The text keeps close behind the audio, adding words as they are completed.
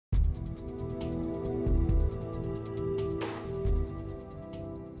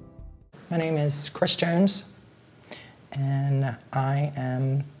My name is Chris Jones, and I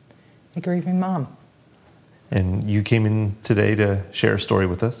am a grieving mom. And you came in today to share a story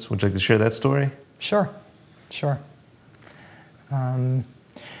with us. Would you like to share that story? Sure.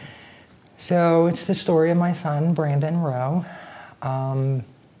 So it's the story of my son, Brandon Rowe.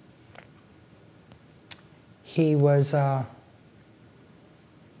 He was a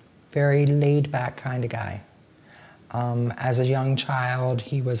very laid-back kind of guy. As a young child,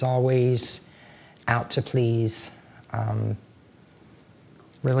 he was always out to please.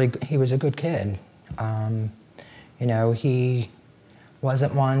 Really, he was a good kid. He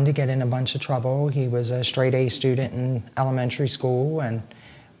wasn't one to get in a bunch of trouble. He was a straight A student in elementary school, and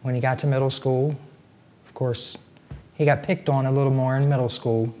when he got to middle school, of course, he got picked on a little more in middle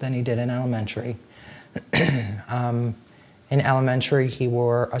school than he did in elementary. In elementary, he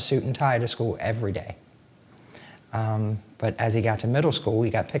wore a suit and tie to school every day. But as he got to middle school, he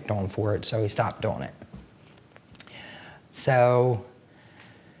got picked on for it, so he stopped doing it. So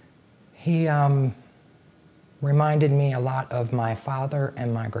he reminded me a lot of my father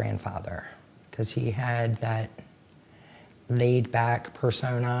and my grandfather, because he had that laid-back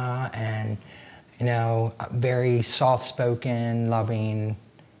persona and, a very soft-spoken, loving,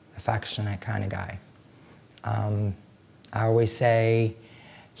 affectionate kind of guy. I always say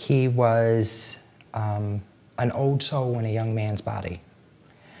he was an old soul in a young man's body.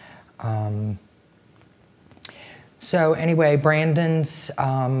 So anyway, Brandon's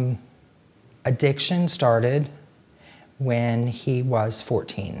addiction started when he was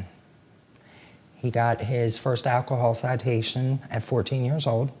 14. He got his first alcohol citation at 14 years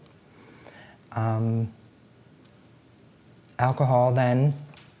old. Alcohol then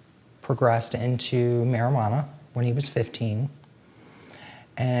progressed into marijuana when he was 15.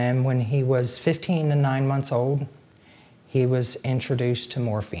 And when he was 15 and 9 months old, he was introduced to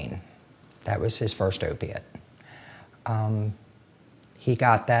morphine. That was his first opiate. He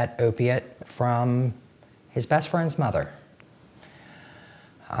got that opiate from his best friend's mother,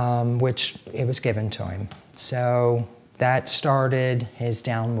 which it was given to him. So that started his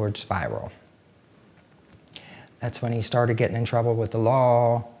downward spiral. That's when he started getting in trouble with the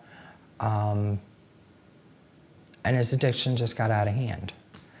law, and his addiction just got out of hand.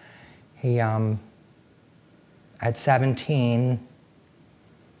 He, at 17,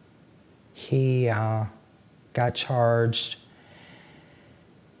 he got charged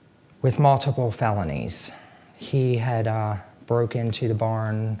with multiple felonies. He had broke into the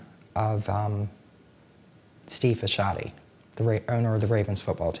barn of Steve Fischotti, the owner of the Ravens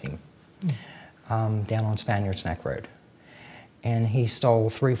football team, down on Spaniards Neck Road. And he stole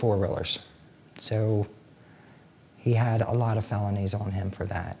 3 four-wheelers. So he had a lot of felonies on him for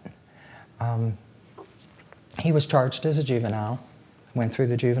that. He was charged as a juvenile, went through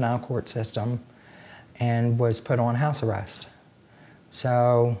the juvenile court system, and was put on house arrest.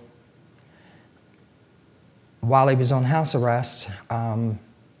 So while he was on house arrest,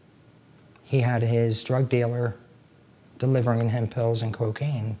 he had his drug dealer delivering him pills and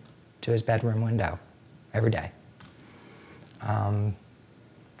cocaine to his bedroom window every day. Of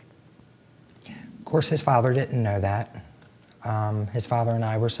course, his father didn't know that. His father and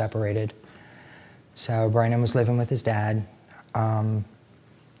I were separated. So Brandon was living with his dad. Dad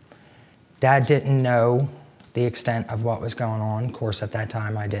didn't know the extent of what was going on. Of course, at that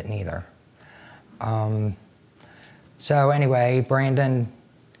time, I didn't either. So anyway, Brandon,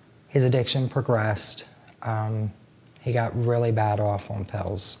 his addiction progressed. He got really bad off on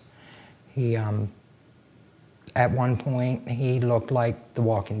pills. He, at one point, he looked like The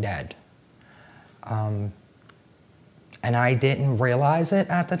Walking Dead. And I didn't realize it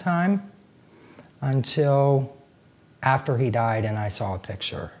at the time until after he died and I saw a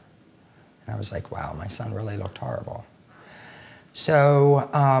picture. And I was like, wow, my son really looked horrible. So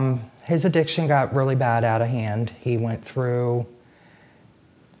his addiction got really bad out of hand. He went through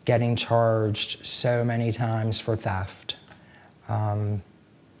getting charged so many times for theft.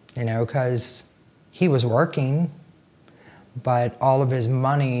 Because he was working, but all of his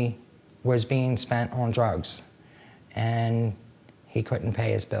money was being spent on drugs, and he couldn't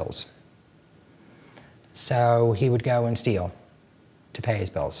pay his bills. So he would go and steal to pay his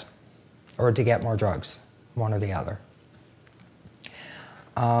bills, or to get more drugs, one or the other.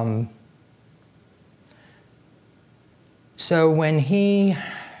 So when he,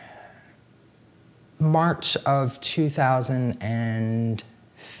 March of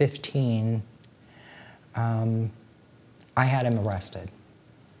 2015, I had him arrested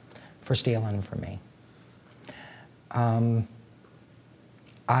for stealing from me.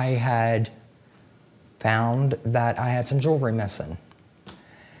 I had found that I had some jewelry missing.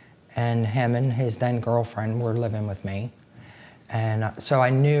 and him and his then girlfriend were living with me. And so I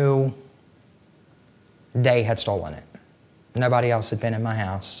knew they had stolen it. Nobody else had been in my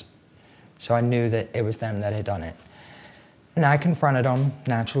house. So I knew that it was them that had done it. And I confronted them.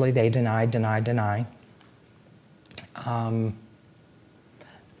 Naturally, they denied.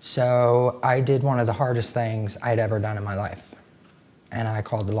 So I did one of the hardest things I'd ever done in my life. And I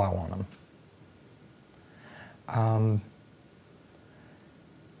called the law on them.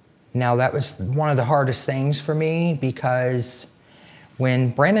 Now that was one of the hardest things for me because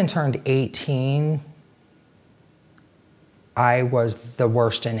when Brandon turned 18, I was the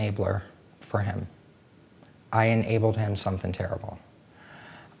worst enabler for him. I enabled him something terrible.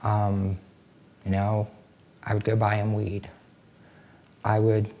 You know, I would go buy him weed. I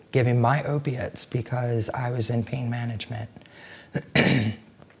would give him my opiates because I was in pain management.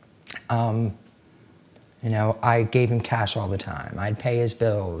 You know, I gave him cash all the time. I'd pay his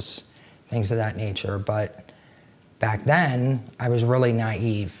bills, things of that nature. But back then, I was really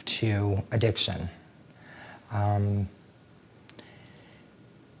naive to addiction. And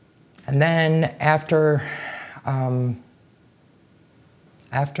then after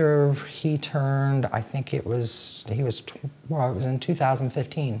he turned, I think it was in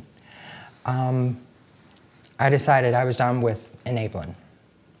 2015, I decided I was done with enabling.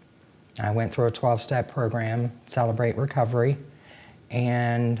 I went through a 12-step program, Celebrate Recovery,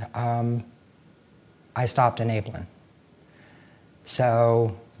 and I stopped enabling.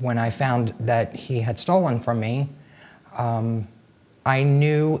 So when I found that he had stolen from me, I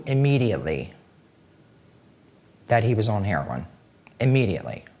knew immediately that he was on heroin.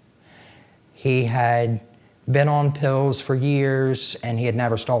 Immediately. He had been on pills for years and he had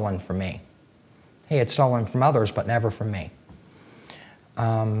never stolen from me. He had stolen from others, but never from me.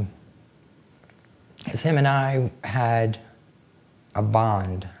 Because him and I had a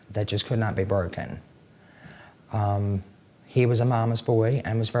bond that just could not be broken. He was a mama's boy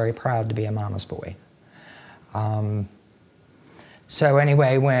and was very proud to be a mama's boy. So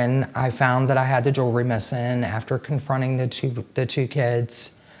anyway, when I found that I had the jewelry missing, after confronting the two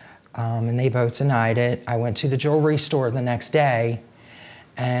kids, and they both denied it, I went to the jewelry store the next day,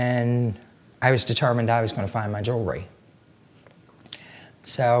 and I was determined I was going to find my jewelry.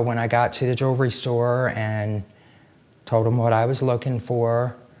 So when I got to the jewelry store and told them what I was looking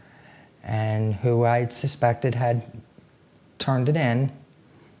for and who I'd suspected had turned it in,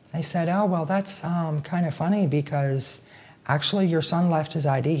 they said, "Oh, well, that's kind of funny because actually your son left his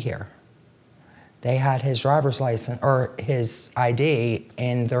ID here." They had his driver's license or his ID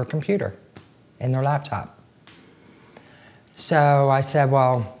in their computer, in their laptop. So I said,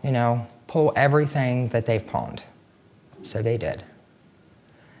 well, you know, pull everything that they've pawned. So they did.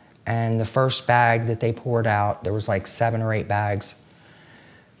 And the first bag that they poured out, there was like 7 or 8 bags.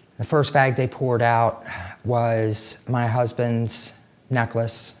 The first bag they poured out was my husband's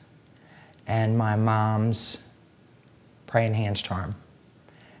necklace and my mom's praying hands charm.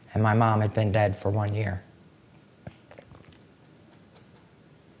 And my mom had been dead for 1 year.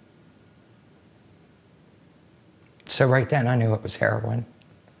 So right then I knew it was heroin,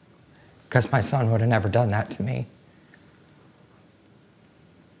 because my son would have never done that to me.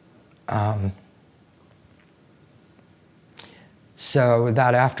 So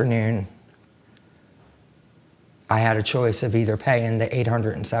that afternoon, I had a choice of either paying the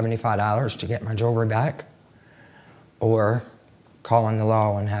 $875 to get my jewelry back or calling the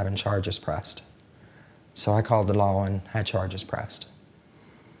law and having charges pressed. So I called the law and had charges pressed.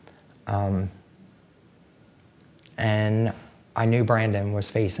 And I knew Brandon was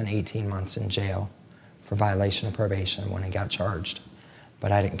facing 18 months in jail for violation of probation when he got charged,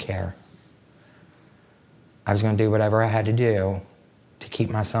 but I didn't care. I was going to do whatever I had to do to keep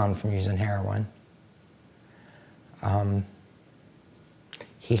my son from using heroin.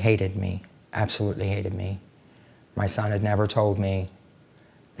 He hated me, absolutely hated me. My son had never told me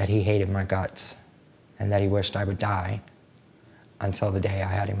that he hated my guts and that he wished I would die until the day I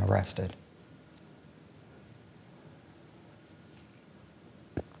had him arrested.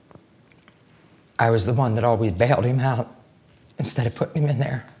 I was the one that always bailed him out instead of putting him in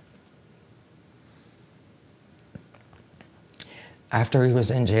there. After he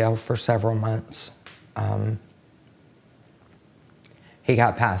was in jail for several months, he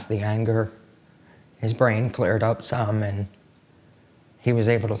got past the anger. His brain cleared up some and he was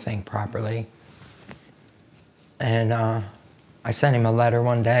able to think properly. And I sent him a letter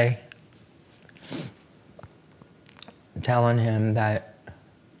one day telling him that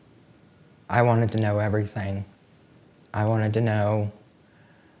I wanted to know everything. I wanted to know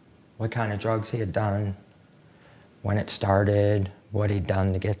what kind of drugs he had done, when it started, what he'd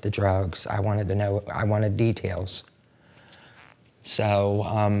done to get the drugs. I wanted to know, I wanted details. So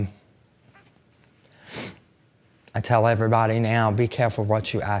I tell everybody now, be careful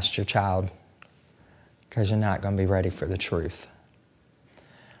what you ask your child, because you're not going to be ready for the truth.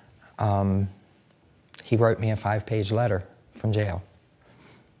 He wrote me a 5-page letter from jail,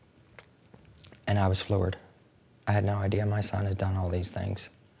 and I was floored. I had no idea my son had done all these things.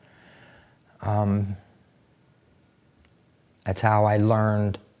 That's how I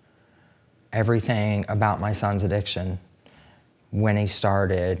learned everything about my son's addiction, when he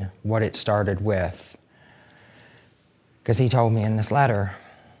started, what it started with. Because he told me in this letter,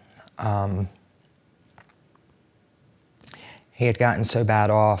 he had gotten so bad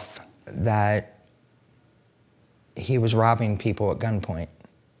off that he was robbing people at gunpoint.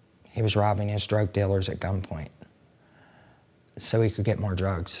 He was robbing his drug dealers at gunpoint so he could get more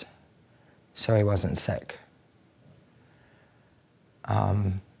drugs, so he wasn't sick.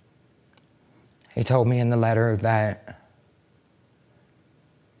 He told me in the letter that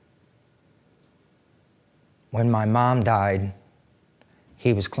when my mom died,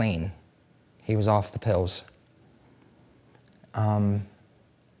 he was clean. He was off the pills.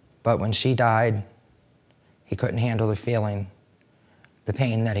 But when she died, he couldn't handle the feeling, the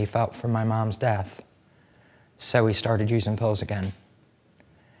pain that he felt from my mom's death. So he started using pills again.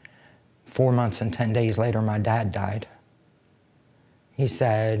 4 months and 10 days later, my dad died. He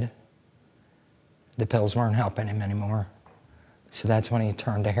said the pills weren't helping him anymore. So that's when he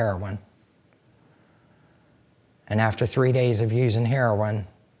turned to heroin. And after 3 days of using heroin,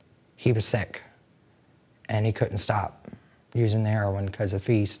 he was sick. And he couldn't stop using the heroin, because if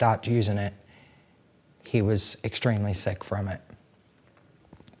he stopped using it, he was extremely sick from it.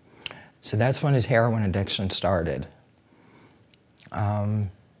 So that's when his heroin addiction started. My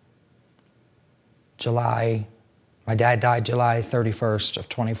dad died July 31st of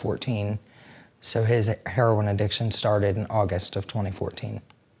 2014, so his heroin addiction started in August of 2014.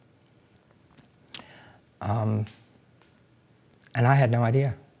 And I had no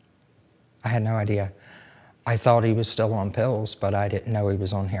idea. I had no idea. I thought he was still on pills, but I didn't know he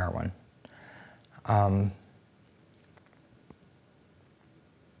was on heroin.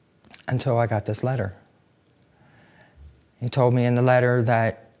 Until I got this letter. He told me in the letter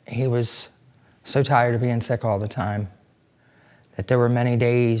that he was so tired of being sick all the time that there were many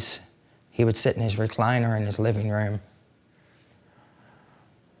days he would sit in his recliner in his living room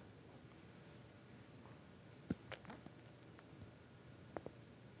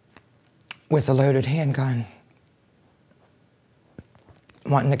with a loaded handgun,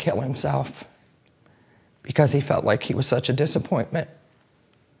 wanting to kill himself because he felt like he was such a disappointment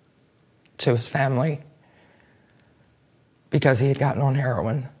to his family because he had gotten on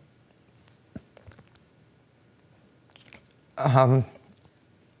heroin.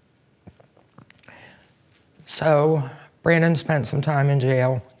 So Brandon spent some time in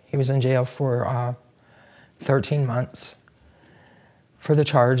jail. He was in jail for 13 months for the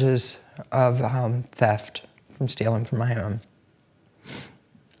charges of theft from stealing from my home.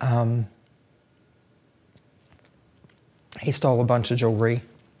 He stole a bunch of jewelry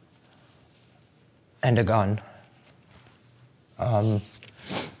and a gun.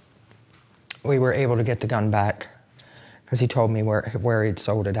 We were able to get the gun back because he told me where he'd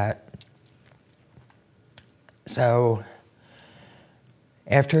sold it at. So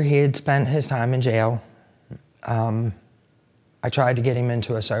after he had spent his time in jail, I tried to get him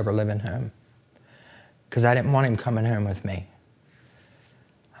into a sober living home because I didn't want him coming home with me.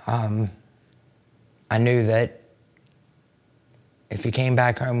 I knew that if he came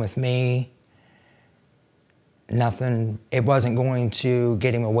back home with me, it wasn't going to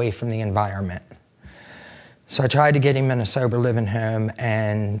get him away from the environment. So I tried to get him in a sober living home,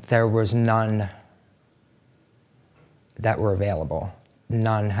 and there was none that were available.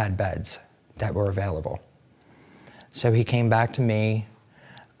 None had beds that were available. So he came back to me,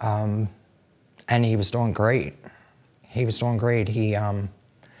 and he was doing great. He was doing great. He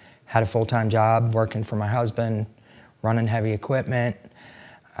had a full-time job working for my husband, running heavy equipment.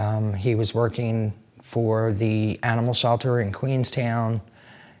 He was working for the animal shelter in Queenstown.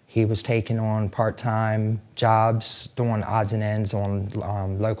 He was taking on part-time jobs, doing odds and ends on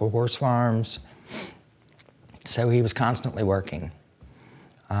local horse farms. So he was constantly working.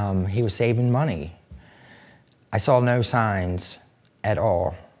 He was saving money. I saw no signs at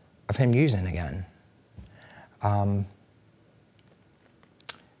all of him using again.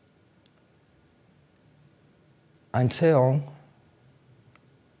 Until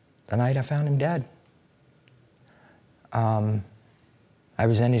the night I found him dead. I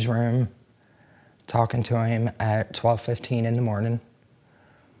was in his room talking to him at 12:15 in the morning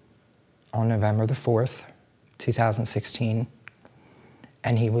on November the 4th, 2016,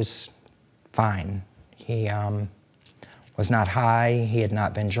 and he was fine. He was not high, he had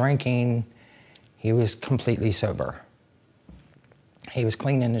not been drinking, he was completely sober. He was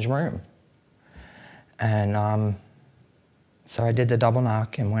cleaning his room. And so I did the double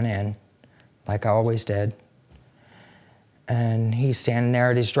knock and went in, like I always did. And he's standing there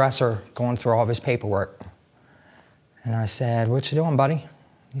at his dresser going through all of his paperwork. And I said, "What you doing, buddy?"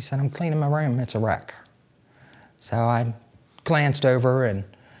 He said, "I'm cleaning my room, it's a wreck." So I glanced over and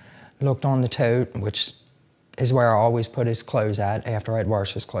looked on the tote, which is where I always put his clothes at after I'd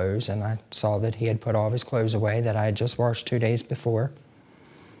washed his clothes, and I saw that he had put all of his clothes away that I had just washed 2 days before.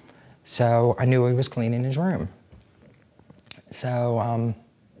 So I knew he was cleaning his room. So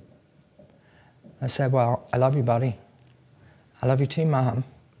I said, "Well, I love you, buddy. I love you too, Mom."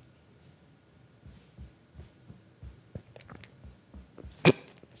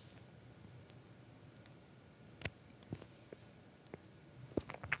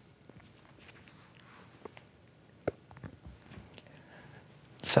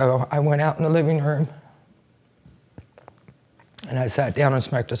 So I went out in the living room and I sat down and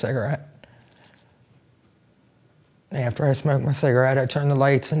smoked a cigarette. And after I smoked my cigarette, I turned the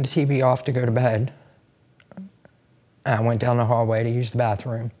lights and the TV off to go to bed. And I went down the hallway to use the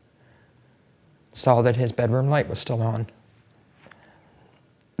bathroom. Saw that his bedroom light was still on.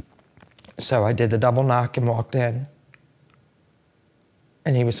 So I did the double knock and walked in.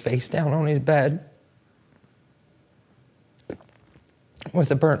 And he was face down on his bed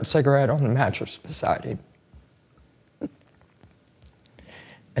with a burnt cigarette on the mattress beside him.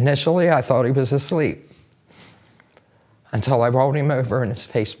 Initially, I thought he was asleep until I rolled him over and his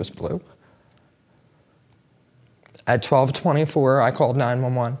face was blue. At 12:24, I called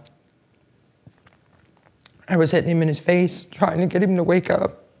 911. I was hitting him in his face, trying to get him to wake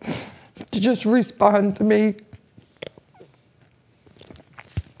up, to just respond to me.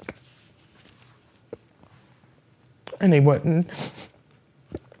 And he wouldn't.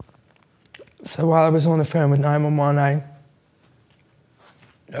 So while I was on the phone with 911, I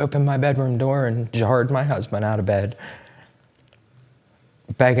opened my bedroom door and jarred my husband out of bed,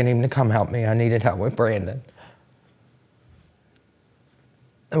 begging him to come help me. I needed help with Brandon.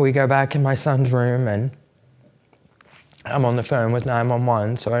 And we go back in my son's room, and I'm on the phone with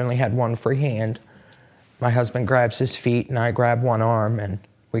 911, so I only had one free hand. My husband grabs his feet, and I grab one arm, and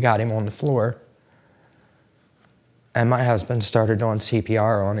we got him on the floor. And my husband started doing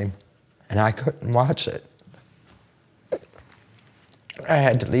CPR on him, and I couldn't watch it. I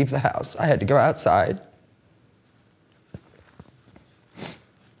had to leave the house. I had to go outside.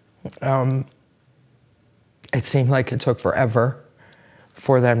 It seemed like it took forever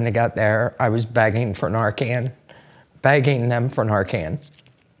for them to get there. I was begging for Narcan, begging them for Narcan.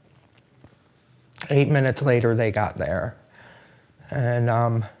 8 minutes later, they got there. And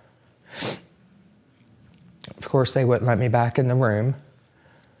of course, they wouldn't let me back in the room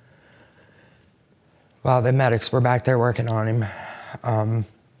while the medics were back there working on him.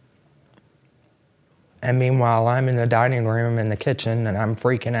 And meanwhile, I'm in the dining room in the kitchen and I'm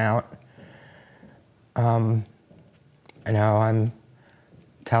freaking out. You know, I'm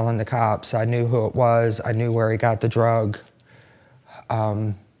telling the cops I knew who it was, I knew where he got the drug.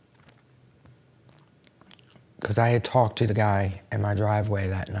 Because I had talked to the guy in my driveway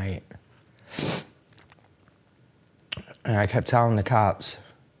that night. And I kept telling the cops,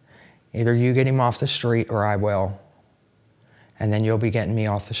 either you get him off the street or I will. And then you'll be getting me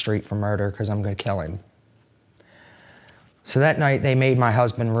off the street for murder because I'm going to kill him. So that night, they made my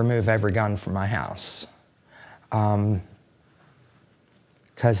husband remove every gun from my house.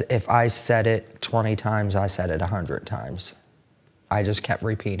 Because if I said it 20 times, I said it 100 times. I just kept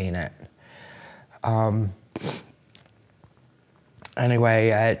repeating it. Anyway,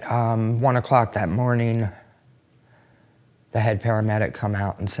 at 1 o'clock that morning, the head paramedic come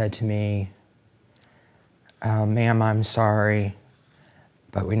out and said to me, "Ma'am, I'm sorry,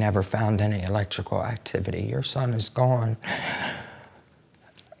 but we never found any electrical activity. Your son is gone."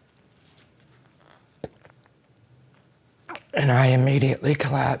 And I immediately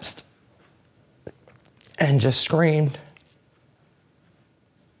collapsed and just screamed.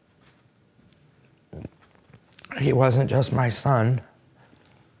 He wasn't just my son.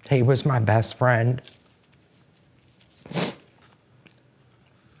 He was my best friend.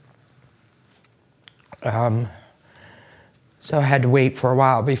 So I had to wait for a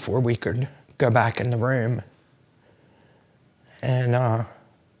while before we could go back in the room. And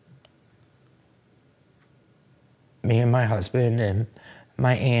me and my husband and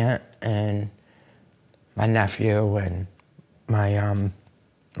my aunt and my nephew and my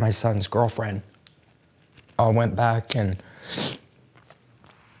son's girlfriend all went back, and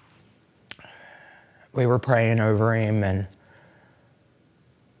we were praying over him, and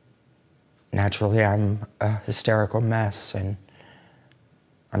naturally I'm a hysterical mess, and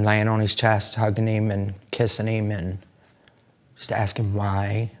I'm laying on his chest, hugging him and kissing him and just asking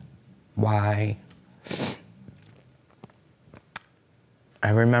why. I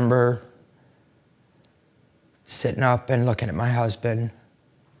remember sitting up and looking at my husband,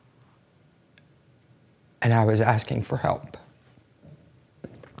 and I was asking for help.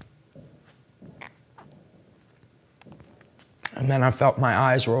 And then I felt my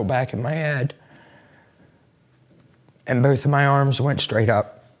eyes roll back in my head, and both of my arms went straight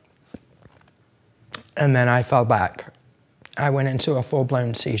up. And then I fell back. I went into a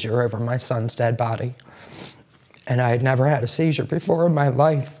full-blown seizure over my son's dead body. And I had never had a seizure before in my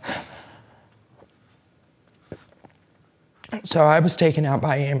life. So I was taken out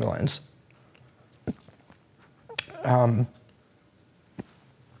by ambulance. When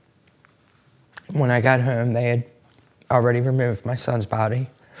I got home, they had already removed my son's body.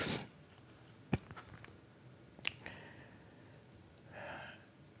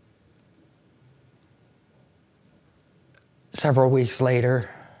 Several weeks later,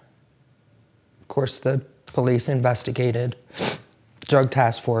 of course, the police investigated, Drug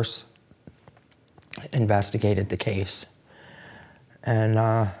Task Force investigated the case. And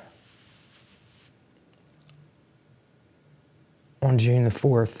on June the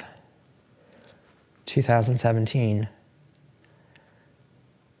 4th, 2017,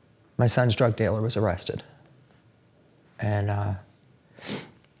 my son's drug dealer was arrested. And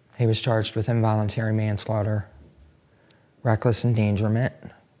he was charged with involuntary manslaughter, reckless endangerment,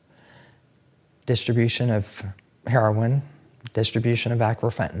 distribution of heroin, distribution of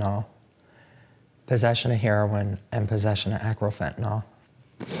acrofentanyl, possession of heroin, and possession of acrofentanyl.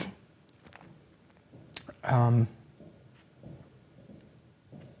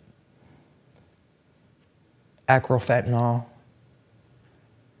 Acrofentanyl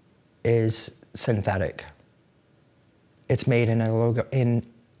is synthetic. It's made in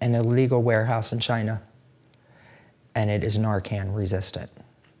an illegal warehouse in China, and it is Narcan resistant.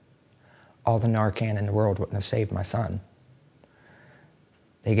 All the Narcan in the world wouldn't have saved my son.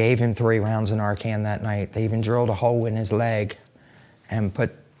 They gave him 3 rounds of Narcan that night. They even drilled a hole in his leg and put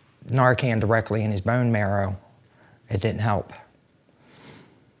Narcan directly in his bone marrow. It didn't help.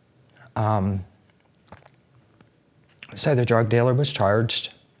 So the drug dealer was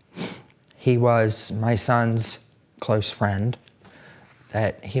charged. He was my son's close friend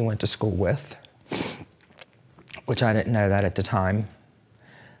that he went to school with, which I didn't know that at the time.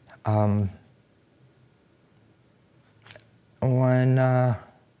 On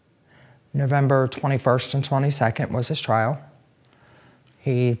November 21st and 22nd was his trial.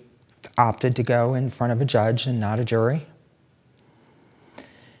 He opted to go in front of a judge and not a jury.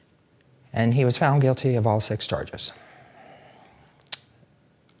 And he was found guilty of all 6 charges.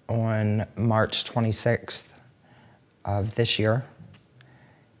 On March 26th of this year,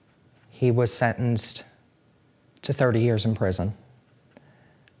 he was sentenced to 30 years in prison,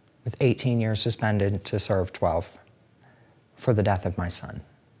 with 18 years suspended to serve 12 for the death of my son.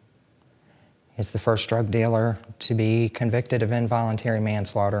 He's the first drug dealer to be convicted of involuntary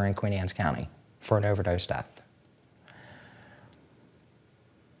manslaughter in Queen Anne's County for an overdose death.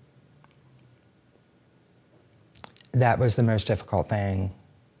 That was the most difficult thing,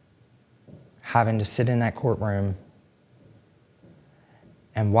 having to sit in that courtroom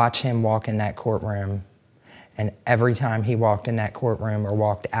and watch him walk in that courtroom. And every time he walked in that courtroom or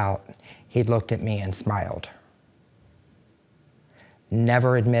walked out, he looked at me and smiled.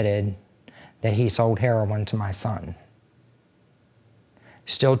 Never admitted that he sold heroin to my son.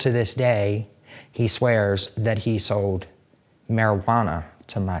 Still to this day, he swears that he sold marijuana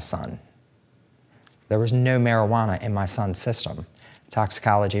to my son. There was no marijuana in my son's system.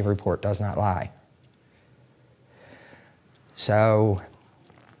 Toxicology report does not lie. So,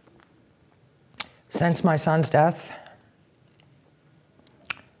 since my son's death,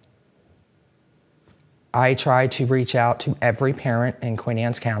 I try to reach out to every parent in Queen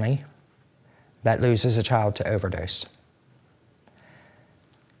Anne's County that loses a child to overdose,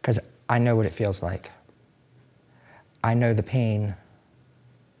 because I know what it feels like. I know the pain.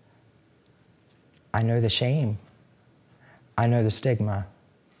 I know the shame. I know the stigma.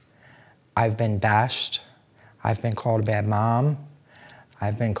 I've been bashed. I've been called a bad mom.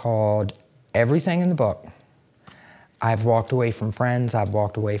 I've been called everything in the book. I've walked away from friends. I've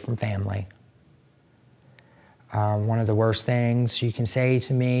walked away from family. One of the worst things you can say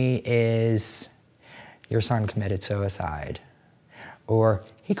to me is, your son committed suicide. Or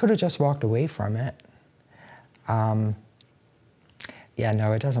he could have just walked away from it. Yeah,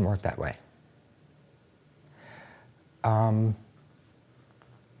 no, it doesn't work that way.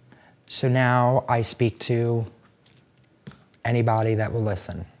 So now I speak to anybody that will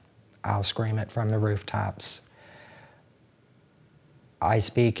listen. I'll scream it from the rooftops. I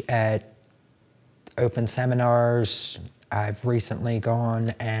speak at open seminars. I've recently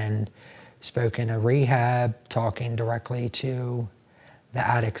gone and spoken at rehab, talking directly to the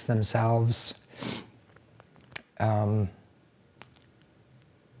addicts themselves. I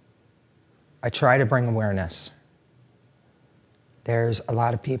try to bring awareness. There's a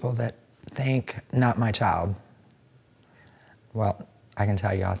lot of people that think, not my child. Well, I can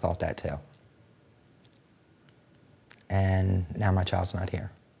tell you I thought that too. And now my child's not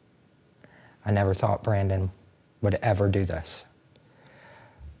here. I never thought Brandon would ever do this.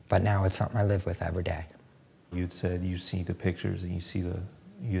 But now it's something I live with every day. You'd said you see the pictures and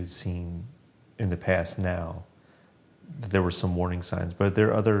you had seen in the past now that there were some warning signs, but are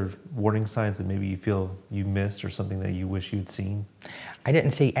there other warning signs that maybe you feel you missed or something that you wish you'd seen? I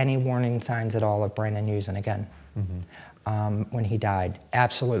didn't see any warning signs at all of Brandon using again when he died.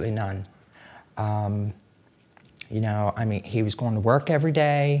 Absolutely none. You know, I mean, he was going to work every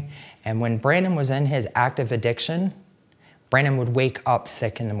day, and when Brandon was in his active addiction, Brandon would wake up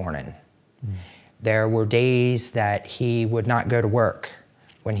sick in the morning. There were days that he would not go to work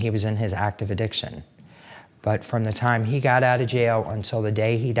when he was in his active addiction. But from the time he got out of jail until the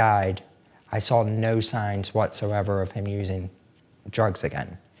day he died, I saw no signs whatsoever of him using drugs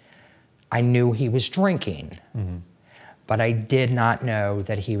again. I knew he was drinking, but I did not know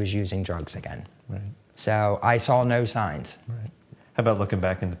that he was using drugs again. Right. So I saw no signs. Right. How about looking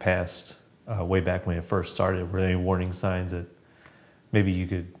back in the past, way back when it first started? Were there any warning signs that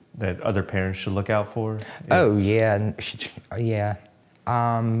maybe that other parents should look out for? Oh, yeah, yeah.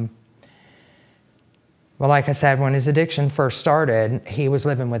 Well, like I said, when his addiction first started, he was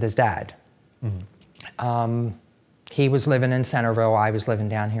living with his dad. He was living in Centerville. I was living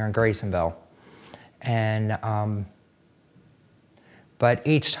down here in Graysonville. And, but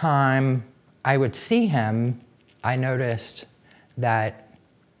each time I would see him, I noticed that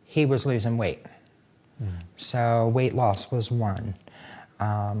he was losing weight. So weight loss was one.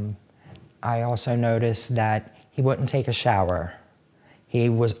 I also noticed that he wouldn't take a shower. He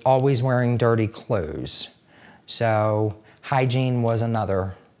was always wearing dirty clothes. So hygiene was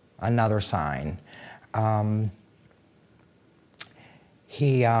another sign.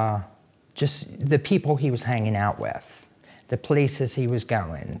 Just the people he was hanging out with, the places he was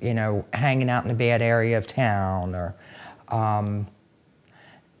going, you know, hanging out in a bad area of town, or,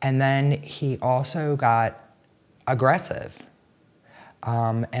 and then he also got aggressive.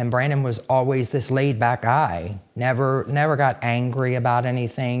 And Brandon was always this laid-back guy, never got angry about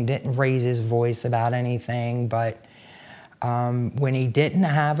anything, didn't raise his voice about anything, but when he didn't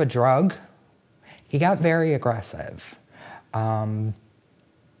have a drug, he got very aggressive. You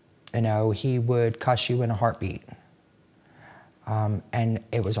know, he would cuss you in a heartbeat, and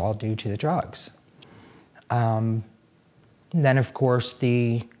it was all due to the drugs. Then, of course,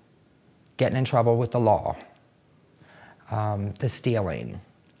 the getting in trouble with the law. The stealing,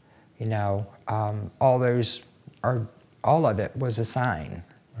 you know, all of it was a sign,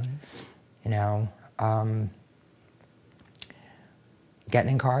 right. You know,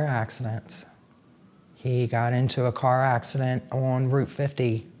 getting in car accidents. He got into a car accident on Route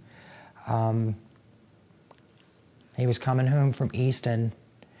 50. He was coming home from Easton,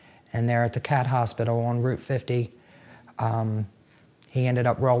 and there at the Cat Hospital on Route 50, he ended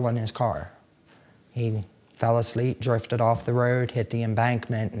up rolling his car. He fell asleep, drifted off the road, hit the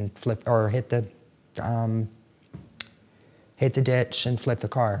embankment, and hit the ditch and flipped the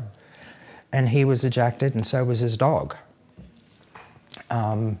car. And he was ejected, and so was his dog.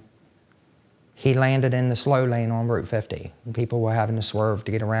 He landed in the slow lane on Route 50. People were having to swerve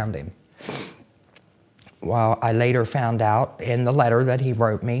to get around him. Well, I later found out in the letter that he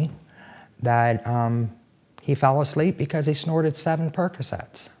wrote me that he fell asleep because he snorted 7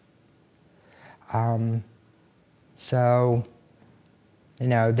 Percocets. So, you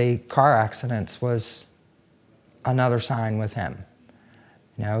know, the car accidents was another sign with him.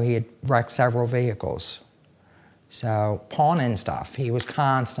 You know, he had wrecked several vehicles. So, pawning stuff. He was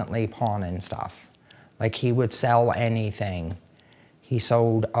constantly pawning stuff. Like, he would sell anything. He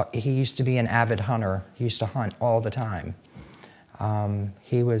he used to be an avid hunter. He used to hunt all the time.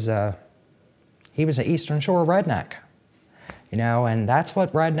 He was an Eastern Shore redneck, you know, and that's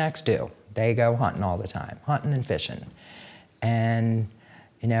what rednecks do. They go hunting all the time, hunting and fishing. And,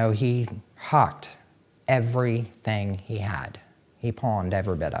 you know, he hawked everything he had. He pawned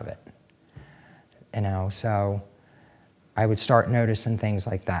every bit of it. You know, so I would start noticing things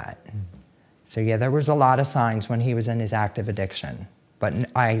like that. So yeah, there was a lot of signs when he was in his active addiction, but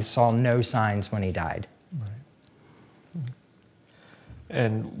I saw no signs when he died. Right.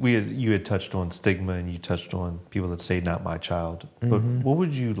 And you had touched on stigma, and you touched on people that say "not my child." But what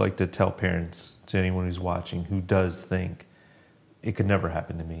would you like to tell parents, to anyone who's watching, who does think it could never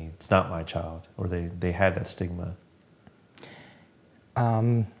happen to me, it's not my child, or they had that stigma?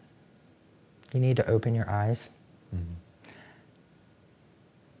 You need to open your eyes.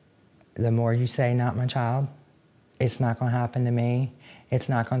 The more you say, not my child, it's not going to happen to me, it's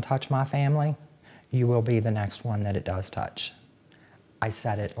not going to touch my family, you will be the next one that it does touch. I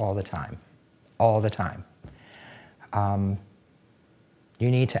said it all the time, all the time. You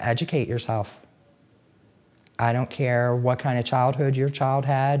need to educate yourself. I don't care what kind of childhood your child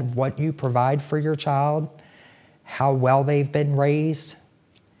had, what you provide for your child, how well they've been raised.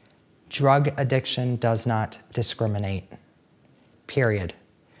 Drug addiction does not discriminate, period.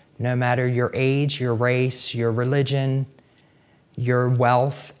 No matter your age, your race, your religion, your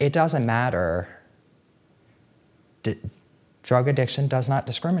wealth, it doesn't matter. Drug addiction does not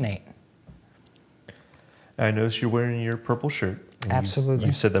discriminate. I noticed you're wearing your purple shirt. Absolutely.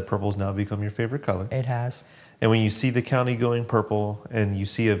 You said that purple's now become your favorite color. It has. And when you see the county going purple, and you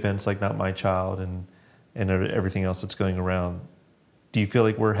see events like Not My Child and everything else that's going around, do you feel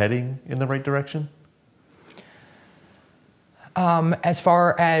like we're heading in the right direction? As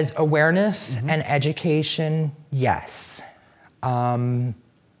far as awareness and education, yes. I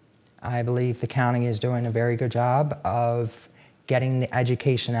believe the county is doing a very good job of getting the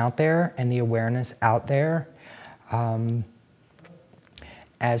education out there and the awareness out there.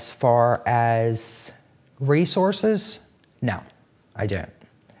 As far as resources, no, I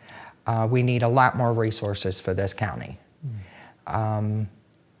don't. We need a lot more resources for this county.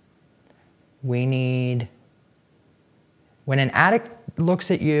 We need, when an addict looks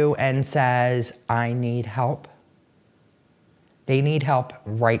at you and says, I need help, they need help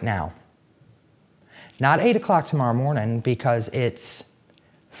right now. Not 8 o'clock tomorrow morning because it's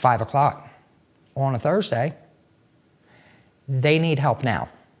 5 o'clock on a Thursday. They need help now.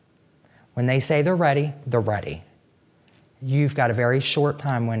 When they say they're ready, they're ready. You've got a very short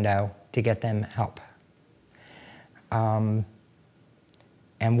time window to get them help. And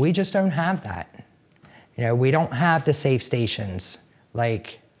we just don't have that. You know, we don't have the safe stations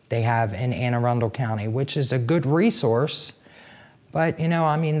like they have in Anne Arundel County, which is a good resource, but you know,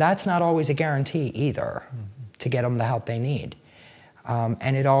 I mean, that's not always a guarantee either to get them the help they need.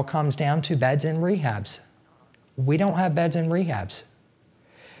 And it all comes down to beds in rehabs. We don't have beds in rehabs.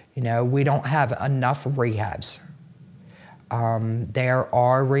 You know, we don't have enough rehabs. There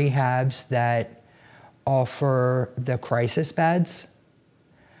are rehabs that offer the crisis beds,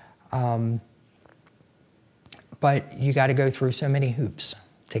 but you got to go through so many hoops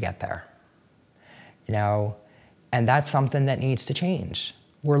to get there, you know, and that's something that needs to change.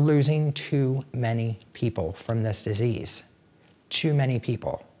 We're losing too many people from this disease, too many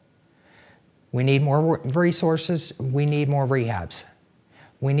people. We need more resources, we need more rehabs,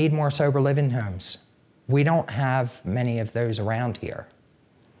 we need more sober living homes. We don't have many of those around here,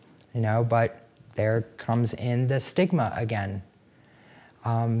 you know, but there comes in the stigma again.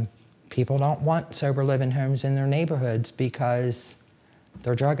 People don't want sober living homes in their neighborhoods because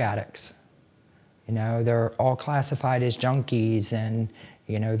they're drug addicts. You know, they're all classified as junkies and,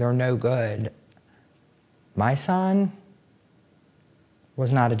 you know, they're no good. My son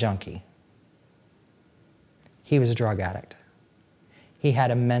was not a junkie. He was a drug addict. He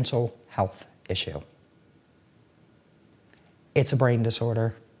had a mental health issue. It's a brain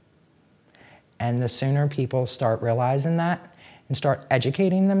disorder. And the sooner people start realizing that and start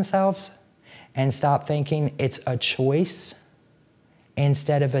educating themselves and stop thinking it's a choice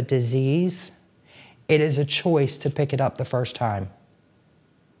instead of a disease, it is a choice to pick it up the first time.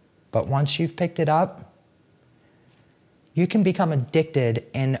 But once you've picked it up, you can become addicted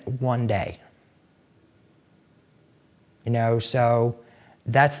in one day. You know, so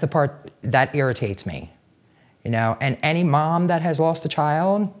that's the part that irritates me. You know, and any mom that has lost a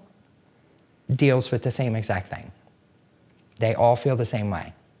child deals with the same exact thing. They all feel the same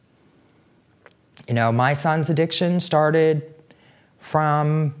way. You know, my son's addiction started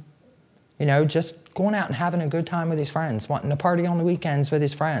from, you know, just going out and having a good time with his friends, wanting to party on the weekends with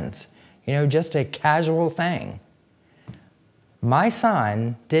his friends, you know, just a casual thing. My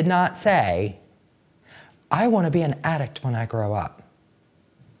son did not say, I want to be an addict when I grow up.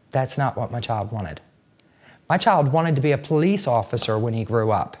 That's not what my child wanted. My child wanted to be a police officer when he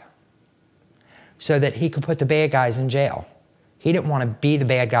grew up. so that he could put the bad guys in jail. He didn't want to be the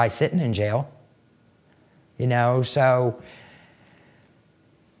bad guy sitting in jail. You know, so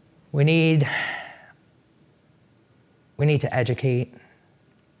we need to educate.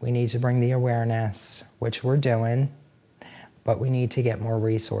 We need to bring the awareness, which we're doing, but we need to get more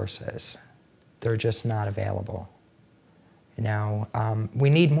resources. They're just not available. You know, we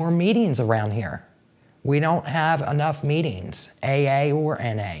need more meetings around here. We don't have enough meetings, AA or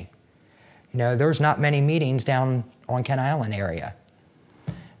NA. You know, there's not many meetings down on Kent Island area.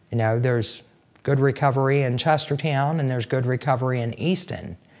 You know, there's good recovery in Chestertown and there's good recovery in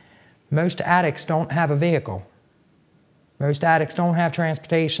Easton. Most addicts don't have a vehicle. Most addicts don't have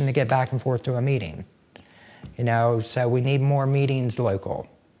transportation to get back and forth to a meeting. You know, so we need more meetings local.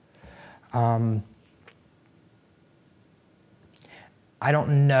 I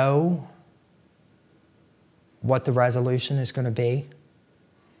don't know what the resolution is going to be.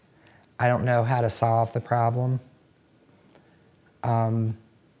 I don't know how to solve the problem. But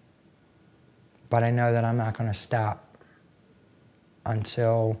I know that I'm not going to stop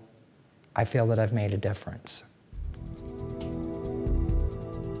until I feel that I've made a difference.